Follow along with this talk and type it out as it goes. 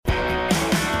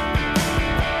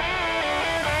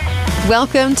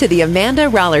Welcome to the Amanda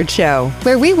Rollard Show,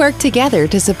 where we work together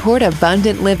to support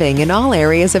abundant living in all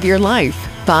areas of your life: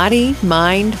 body,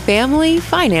 mind, family,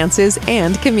 finances,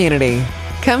 and community.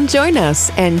 Come join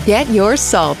us and get your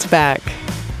salt back.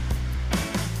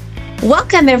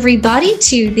 Welcome, everybody,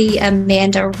 to the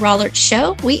Amanda Rollard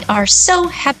Show. We are so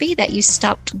happy that you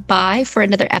stopped by for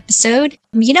another episode.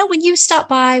 You know, when you stop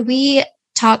by, we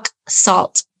talk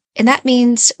salt, and that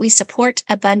means we support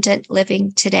abundant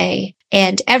living today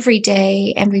and every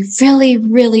day. And we really,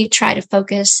 really try to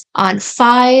focus on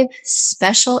 5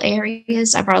 special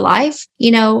areas of our life.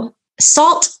 You know,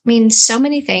 salt means so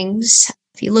many things.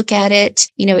 If you look at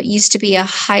it, you know, it used to be a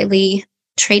highly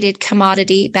traded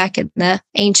commodity back in the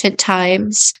ancient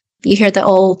times. You hear the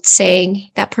old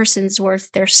saying, that person's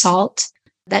worth their salt.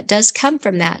 That does come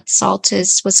from that. Salt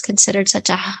was considered such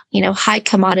a, high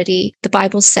commodity. The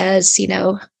Bible says,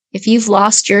 if you've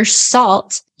lost your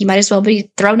salt, you might as well be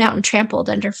thrown out and trampled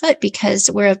underfoot because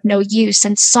we're of no use.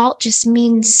 And salt just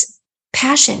means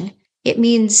passion. It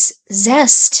means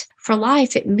zest for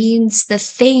life. It means the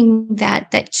thing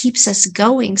that keeps us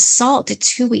going. Salt,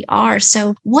 it's who we are.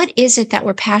 So what is it that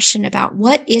we're passionate about?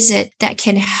 What is it that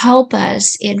can help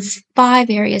us in 5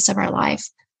 areas of our life?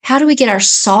 How do we get our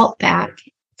salt back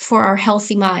for our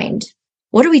healthy mind?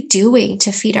 What are we doing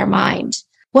to feed our mind?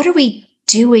 What are we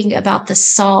doing about the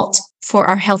salt for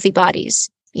our healthy bodies?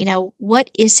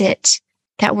 What is it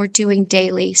that we're doing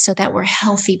daily so that we're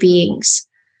healthy beings?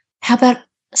 How about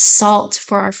salt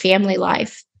for our family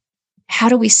life? How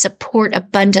do we support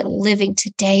abundant living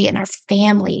today in our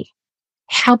family?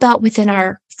 How about within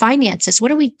our finances?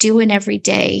 What are we doing every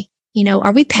day?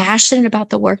 Are we passionate about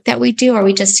the work that we do? Or are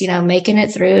we just, making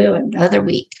it through another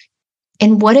week?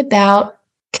 And what about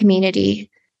community?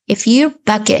 If your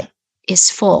bucket is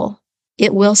full,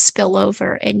 it will spill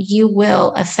over and you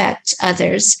will affect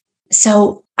others.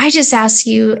 So I just ask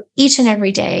you each and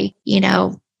every day,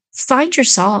 find your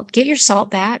salt, get your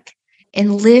salt back,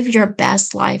 and live your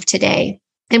best life today.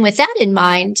 And with that in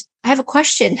mind, I have a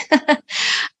question.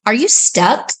 Are you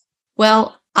stuck?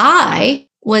 Well, I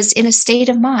was in a state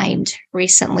of mind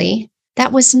recently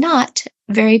that was not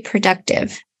very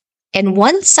productive. And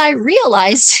once I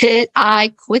realized it,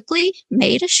 I quickly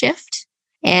made a shift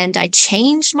and I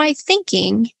changed my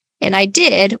thinking and I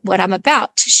did what I'm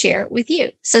about to share with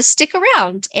you. So stick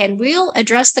around and we'll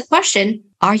address the question,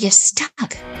 are you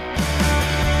stuck?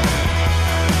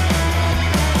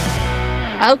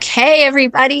 Okay,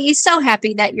 everybody. So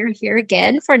happy that you're here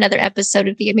again for another episode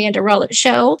of the Amanda Rollard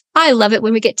Show. I love it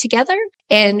when we get together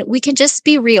and we can just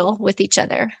be real with each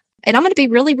other. And I'm going to be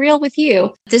really real with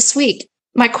you this week.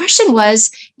 My question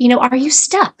was, are you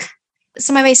stuck?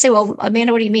 Somebody may say, well,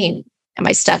 Amanda, what do you mean? Am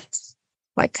I stuck?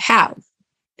 Like how?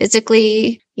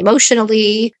 Physically,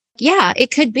 emotionally? Yeah,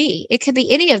 it could be. It could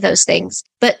be any of those things.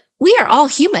 But we are all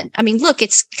human. I mean, look,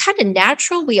 it's kind of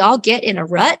natural. We all get in a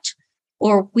rut,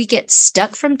 or we get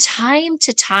stuck from time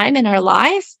to time in our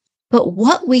life. But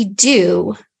what we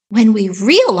do when we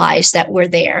realize that we're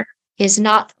there is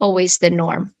not always the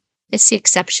norm. It's the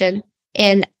exception.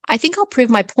 And I think I'll prove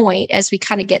my point as we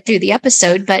kind of get through the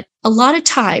episode. But a lot of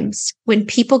times when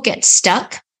people get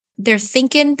stuck, their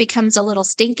thinking becomes a little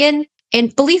stinking.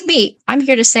 And believe me, I'm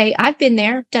here to say I've been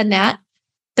there, done that.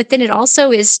 But then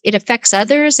it affects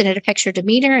others and it affects your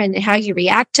demeanor and how you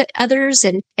react to others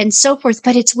and so forth.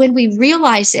 But it's when we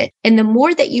realize it. And the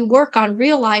more that you work on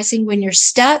realizing when you're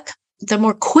stuck, the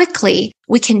more quickly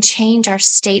we can change our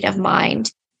state of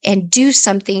mind and do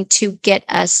something to get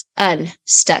us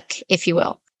unstuck, if you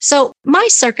will. So my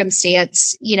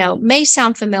circumstance, may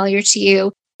sound familiar to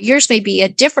you. Yours may be a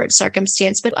different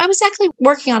circumstance, but I was actually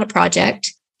working on a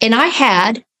project and I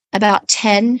had about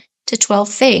 10 to 12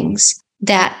 things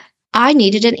that I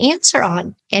needed an answer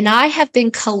on. And I have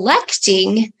been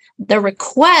collecting the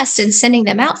requests and sending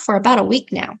them out for about a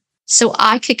week now so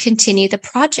I could continue the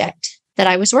project that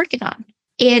I was working on.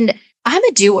 And I'm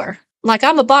a doer. Like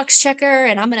I'm a box checker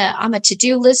and I'm a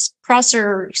to-do list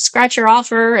crosser, scratcher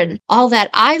offer and all that.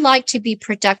 I like to be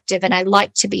productive and I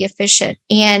like to be efficient.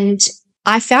 And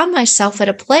I found myself at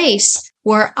a place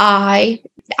where I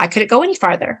couldn't go any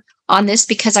farther on this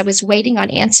because I was waiting on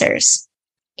answers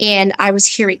and I was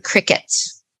hearing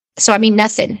crickets. So,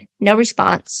 nothing, no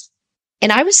response.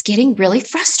 And I was getting really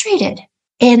frustrated.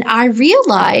 And I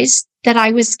realized that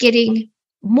I was getting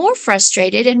more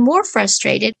frustrated and more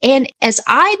frustrated. And as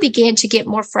I began to get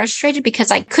more frustrated because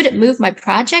I couldn't move my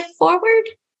project forward,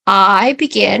 I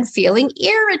began feeling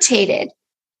irritated.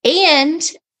 And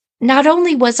not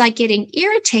only was I getting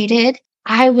irritated,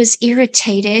 I was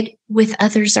irritated with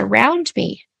others around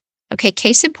me. Okay,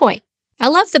 case in point. I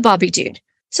love the Bobby dude.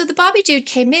 So the Bobby dude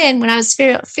came in when I was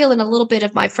feeling a little bit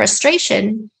of my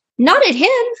frustration, not at him,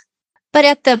 but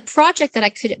at the project that I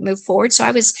couldn't move forward. So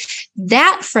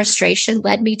that frustration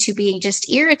led me to being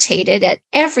just irritated at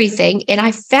everything. And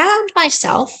I found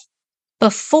myself,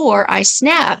 before I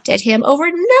snapped at him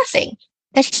over nothing,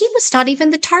 that he was not even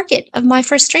the target of my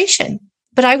frustration.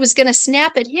 But I was going to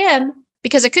snap at him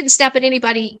because I couldn't snap at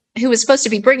anybody who was supposed to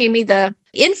be bringing me the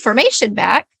information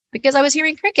back because I was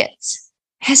hearing crickets.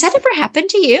 Has that ever happened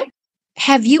to you?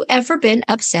 Have you ever been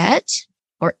upset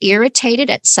or irritated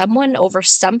at someone over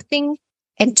something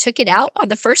and took it out on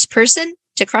the first person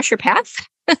to cross your path?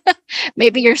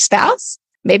 Maybe your spouse,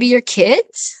 maybe your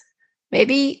kids,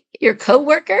 maybe your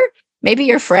coworker, maybe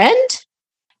your friend.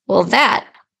 Well, that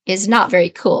is not very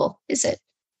cool, is it?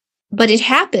 But it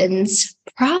happens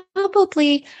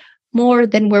probably more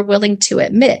than we're willing to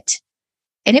admit.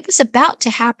 And it was about to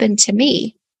happen to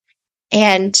me.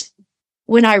 And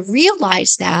when I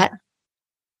realized that,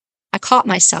 I caught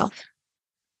myself.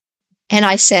 And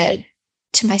I said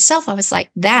to myself, I was like,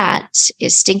 that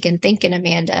is stinking thinking,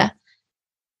 Amanda.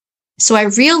 So I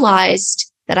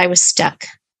realized that I was stuck.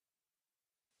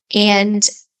 And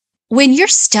when you're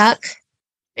stuck,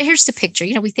 here's the picture.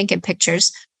 We think in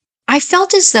pictures. I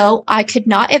felt as though I could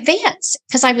not advance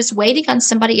because I was waiting on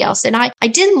somebody else. And I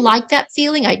didn't like that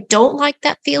feeling. I don't like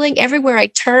that feeling. Everywhere I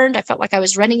turned, I felt like I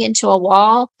was running into a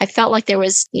wall. I felt like there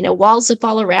was, walls up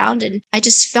all around. And I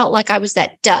just felt like I was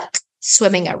that duck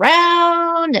swimming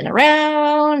around and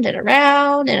around and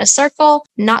around in a circle,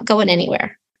 not going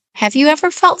anywhere. Have you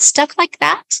ever felt stuck like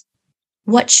that?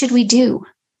 What should we do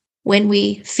when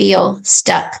we feel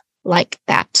stuck like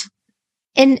that?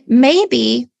 And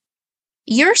maybe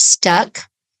your stuck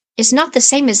is not the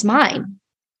same as mine.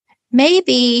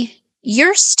 Maybe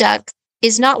your stuck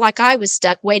is not like I was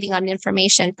stuck waiting on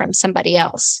information from somebody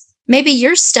else. Maybe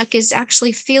your stuck is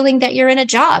actually feeling that you're in a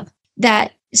job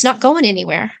that is not going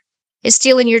anywhere. It's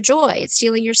stealing your joy. It's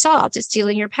stealing your salt. It's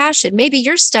stealing your passion. Maybe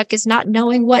your stuck is not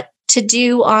knowing what to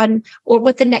do or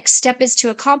what the next step is to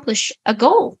accomplish a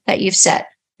goal that you've set.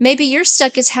 Maybe your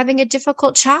stuck is having a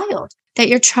difficult child that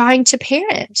you're trying to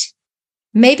parent.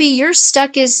 Maybe your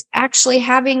stuck is actually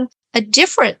having a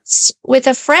difference with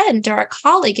a friend or a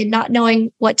colleague and not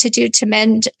knowing what to do to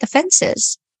mend the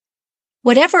fences.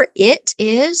 Whatever it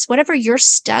is, whatever your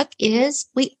stuck is,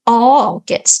 we all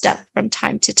get stuck from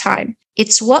time to time.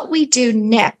 It's what we do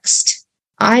next,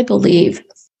 I believe,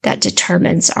 that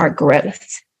determines our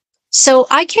growth. So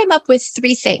I came up with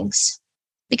 3 things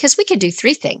because we can do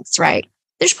 3 things, right?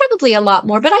 There's probably a lot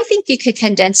more, but I think you could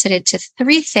condense it into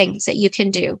 3 things that you can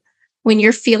do when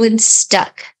you're feeling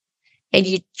stuck and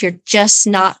you're just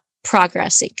not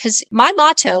progressing. Because my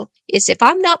motto is if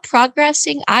I'm not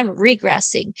progressing, I'm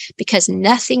regressing because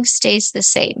nothing stays the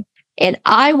same. And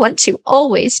I want to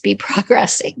always be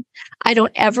progressing. I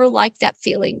don't ever like that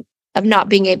feeling of not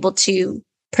being able to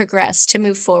progress, to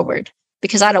move forward,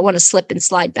 because I don't want to slip and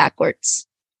slide backwards.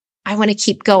 I want to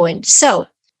keep going. So,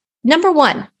 number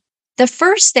 1, the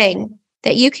first thing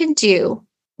that you can do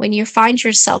when you find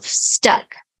yourself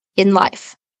stuck in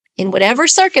life, in whatever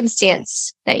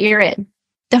circumstance that you're in,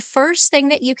 the first thing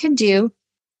that you can do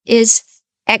is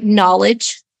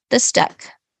acknowledge the stuck.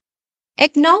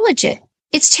 Acknowledge it.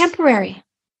 It's temporary.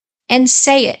 And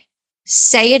say it.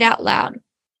 Say it out loud.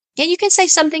 And you can say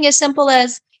something as simple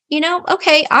as,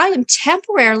 okay, I'm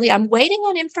waiting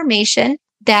on information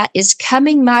that is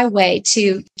coming my way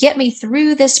to get me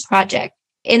through this project.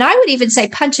 And I would even say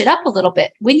punch it up a little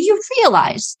bit. When you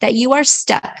realize that you are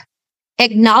stuck,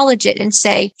 acknowledge it and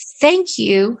say, thank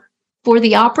you for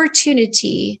the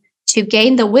opportunity to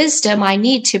gain the wisdom I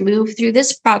need to move through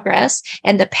this progress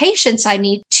and the patience I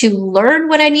need to learn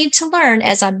what I need to learn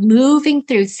as I'm moving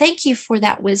through. Thank you for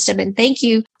that wisdom. And thank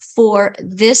you for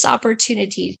this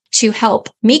opportunity to help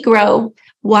me grow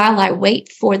while I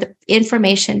wait for the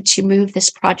information to move this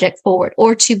project forward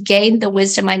or to gain the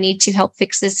wisdom I need to help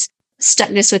fix this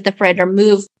stuckness with a friend or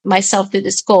move myself through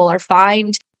this goal or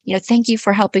find, thank you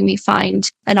for helping me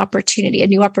find an opportunity, a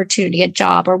new opportunity, a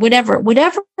job, or whatever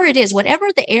it is,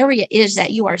 whatever the area is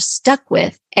that you are stuck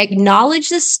with, acknowledge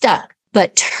the stuck,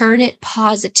 but turn it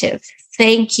positive.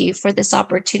 Thank you for this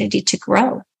opportunity to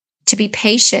grow, to be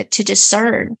patient, to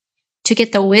discern, to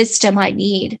get the wisdom I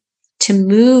need to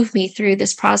move me through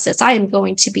this process. I am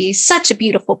going to be such a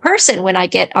beautiful person when I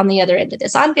get on the other end of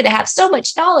this. I'm going to have so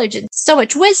much knowledge and so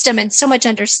much wisdom and so much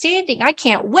understanding. I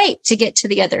can't wait to get to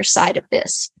the other side of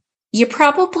this. You're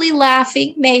probably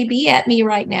laughing maybe at me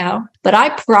right now, but I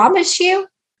promise you,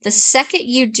 the second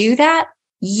you do that,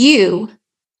 you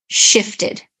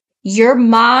shifted. Your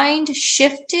mind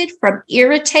shifted from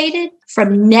irritated,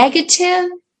 from negative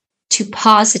to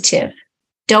positive.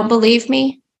 Don't believe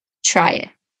me? Try it.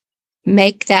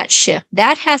 Make that shift.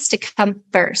 That has to come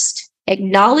first.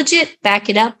 Acknowledge it, back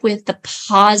it up with the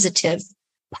positive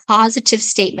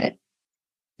statement.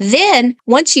 Then,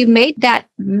 once you've made that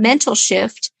mental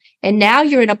shift and now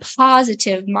you're in a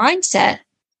positive mindset,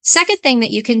 second thing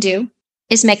that you can do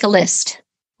is make a list.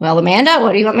 Well, Amanda,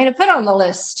 what do you want me to put on the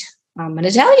list? I'm going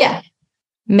to tell you.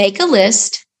 Make a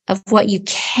list of what you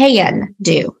can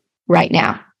do right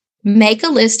now. Make a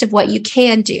list of what you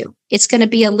can do. It's going to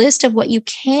be a list of what you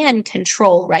can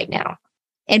control right now,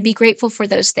 and be grateful for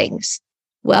those things.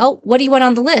 Well, what do you want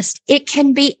on the list? It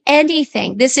can be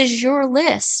anything. This is your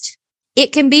list.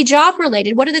 It can be job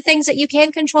related. What are the things that you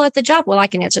can control at the job? Well, I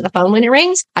can answer the phone when it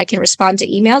rings. I can respond to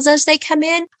emails as they come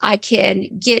in. I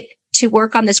can get to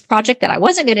work on this project that I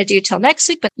wasn't going to do till next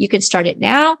week, but you can start it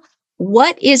now.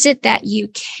 What is it that you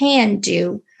can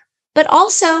do? But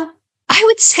also, I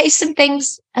would say some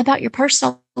things about your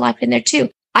personal life in there too.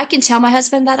 I can tell my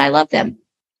husband that I love them.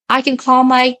 I can call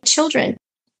my children,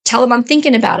 tell them I'm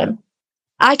thinking about them.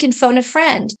 I can phone a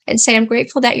friend and say, I'm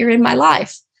grateful that you're in my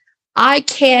life. I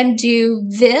can do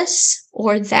this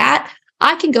or that.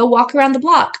 I can go walk around the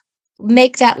block.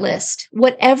 Make that list.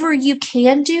 Whatever you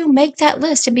can do, make that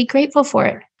list and be grateful for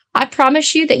it. I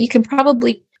promise you that you can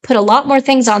probably put a lot more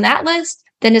things on that list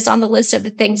than is on the list of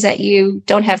the things that you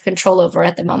don't have control over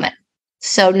at the moment.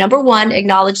 So number one,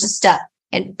 acknowledge the stuff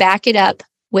and back it up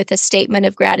with a statement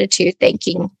of gratitude,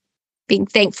 being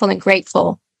thankful and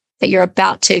grateful that you're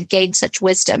about to gain such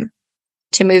wisdom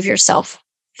to move yourself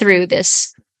through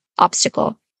this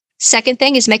obstacle. Second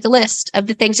thing is make a list of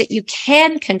the things that you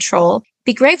can control,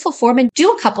 be grateful for them, and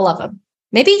do a couple of them.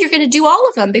 Maybe you're going to do all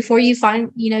of them before you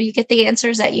find, you get the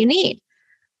answers that you need.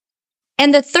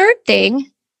 And the third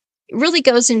thing really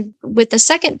goes in with the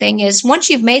second thing is once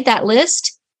you've made that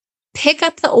list, pick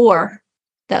up the oar,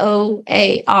 the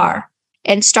OAR,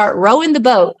 and start rowing the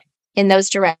boat in those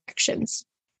directions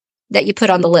that you put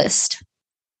on the list.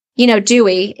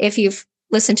 Dewey, if you've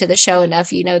listened to the show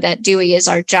enough, you know that Dewey is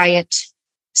our giant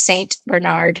Saint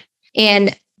Bernard.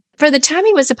 And for the time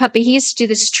he was a puppy, he used to do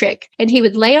this trick, and he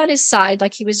would lay on his side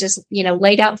like he was just,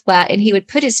 laid out flat, and he would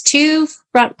put his two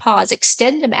front paws,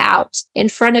 extend them out in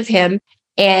front of him,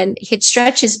 and he'd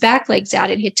stretch his back legs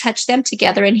out and he'd touch them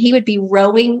together, and he would be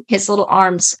rowing his little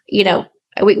arms,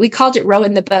 we called it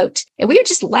rowing the boat, and we would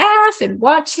just laugh and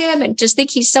watch him and just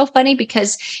think he's so funny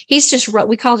because he's just,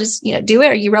 we called his, Dewey,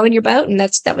 are you rowing your boat? And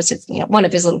that was his, one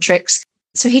of his little tricks.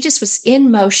 So he just was in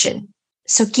motion.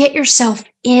 So get yourself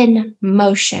in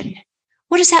motion.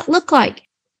 What does that look like?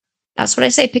 That's what I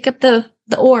say. Pick up the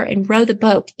oar and row the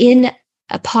boat in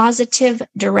a positive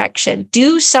direction.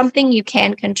 Do something you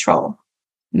can control.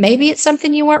 Maybe it's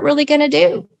something you weren't really going to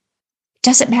do. It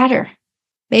doesn't matter.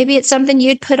 Maybe it's something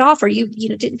you'd put off or you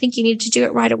didn't think you needed to do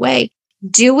it right away.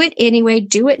 Do it anyway.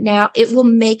 Do it now. It will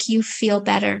make you feel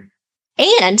better.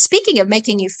 And speaking of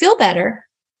making you feel better,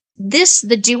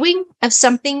 the doing of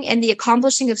something and the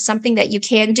accomplishing of something that you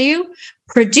can do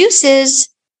produces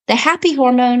the happy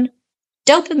hormone,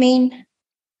 dopamine.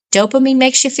 Dopamine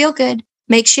makes you feel good,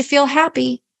 makes you feel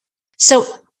happy. So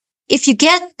if you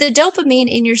get the dopamine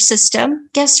in your system,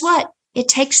 guess what? It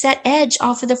takes that edge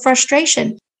off of the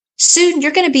frustration. Soon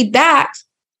you're going to be back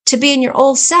to being your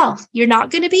old self. You're not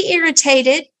going to be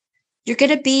irritated. You're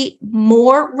going to be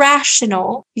more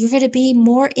rational. You're going to be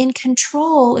more in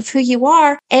control of who you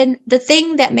are. And the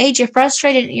thing that made you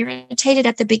frustrated and irritated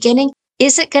at the beginning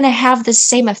isn't going to have the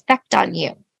same effect on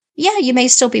you. Yeah, you may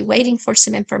still be waiting for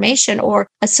some information or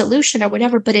a solution or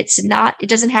whatever, but it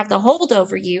doesn't have the hold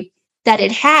over you that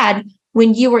it had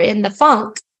when you were in the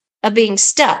funk of being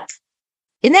stuck.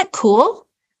 Isn't that cool?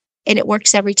 And it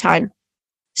works every time.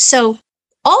 So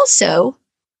also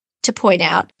to point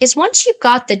out is once you've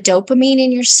got the dopamine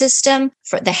in your system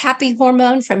for the happy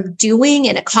hormone from doing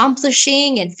and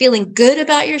accomplishing and feeling good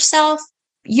about yourself,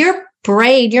 your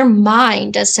brain, your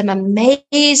mind does some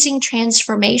amazing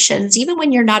transformations, even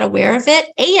when you're not aware of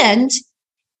it. And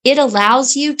it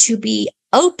allows you to be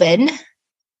open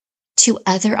to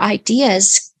other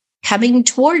ideas coming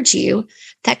towards you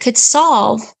that could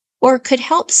solve or could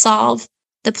help solve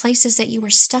the places that you were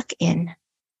stuck in.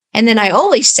 And then I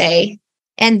always say,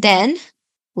 and then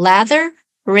lather,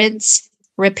 rinse,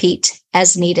 repeat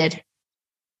as needed.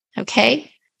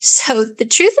 Okay? So the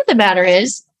truth of the matter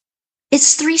is,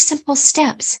 it's 3 simple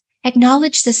steps.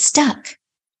 Acknowledge the stuck.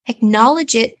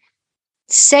 Acknowledge it.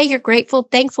 Say you're grateful,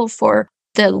 thankful for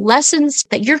the lessons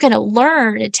that you're going to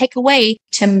learn and take away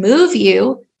to move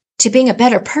you to being a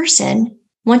better person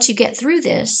once you get through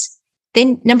this.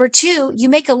 Then number 2, you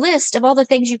make a list of all the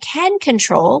things you can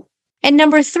control. And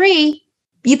number 3,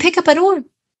 you pick up an oar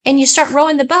and you start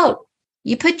rowing the boat.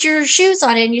 You put your shoes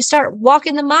on and you start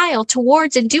walking the mile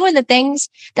towards and doing the things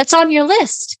that's on your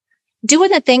list, doing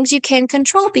the things you can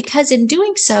control, because in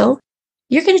doing so,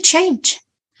 you're going to change.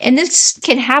 And this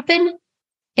can happen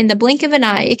in the blink of an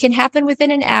eye. It can happen within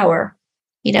an hour.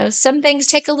 Some things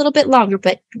take a little bit longer,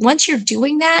 but once you're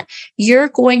doing that, you're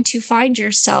going to find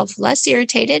yourself less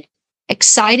irritated,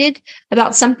 excited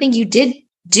about something you did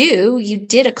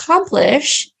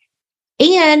accomplish,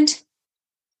 and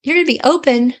you're going to be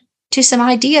open to some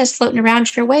ideas floating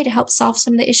around your way to help solve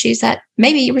some of the issues that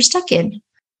maybe you were stuck in.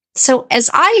 So as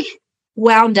I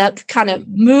wound up kind of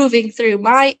moving through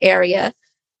my area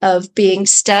of being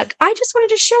stuck, I just wanted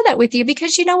to share that with you,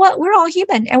 because you know what? We're all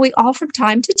human, and we all from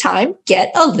time to time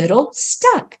get a little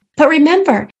stuck. But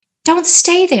remember, don't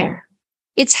stay there.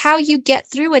 It's how you get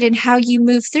through it and how you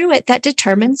move through it that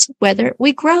determines whether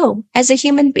we grow as a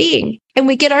human being and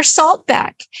we get our salt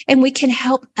back and we can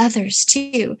help others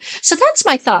too. So that's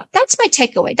my thought. That's my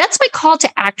takeaway. That's my call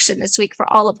to action this week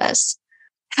for all of us.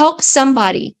 Help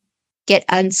somebody get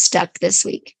unstuck this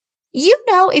week.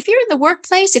 If you're in the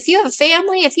workplace, if you have a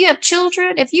family, if you have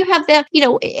children, if you have them,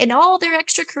 in all their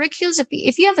extracurriculars,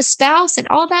 if you have a spouse and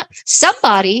all that,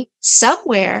 somebody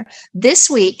somewhere this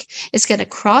week is going to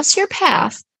cross your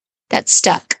path that's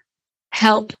stuck.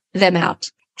 Help them out.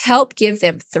 Help give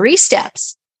them 3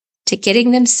 steps to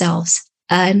getting themselves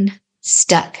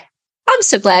unstuck. I'm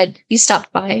so glad you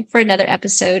stopped by for another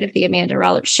episode of the Amanda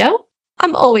Rollert Show.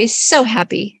 I'm always so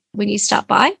happy when you stop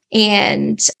by,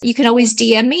 and you can always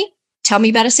DM me. Tell me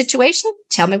about a situation.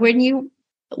 Tell me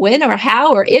when or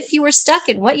how or if you were stuck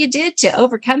and what you did to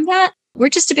overcome that. We're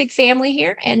just a big family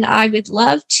here, and I would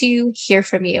love to hear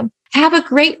from you. Have a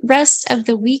great rest of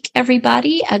the week,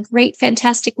 everybody. A great,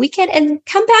 fantastic weekend, and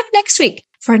come back next week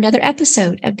for another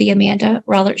episode of the Amanda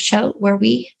Rollert Show, where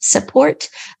we support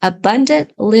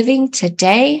abundant living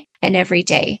today and every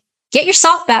day. Get your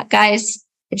salt back, guys,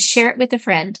 and share it with a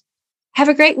friend. Have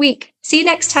a great week. See you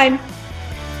next time.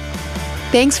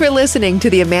 Thanks for listening to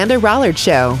The Amanda Rollert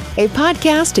Show, a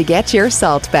podcast to get your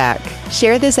salt back.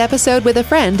 Share this episode with a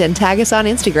friend and tag us on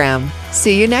Instagram.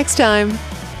 See you next time.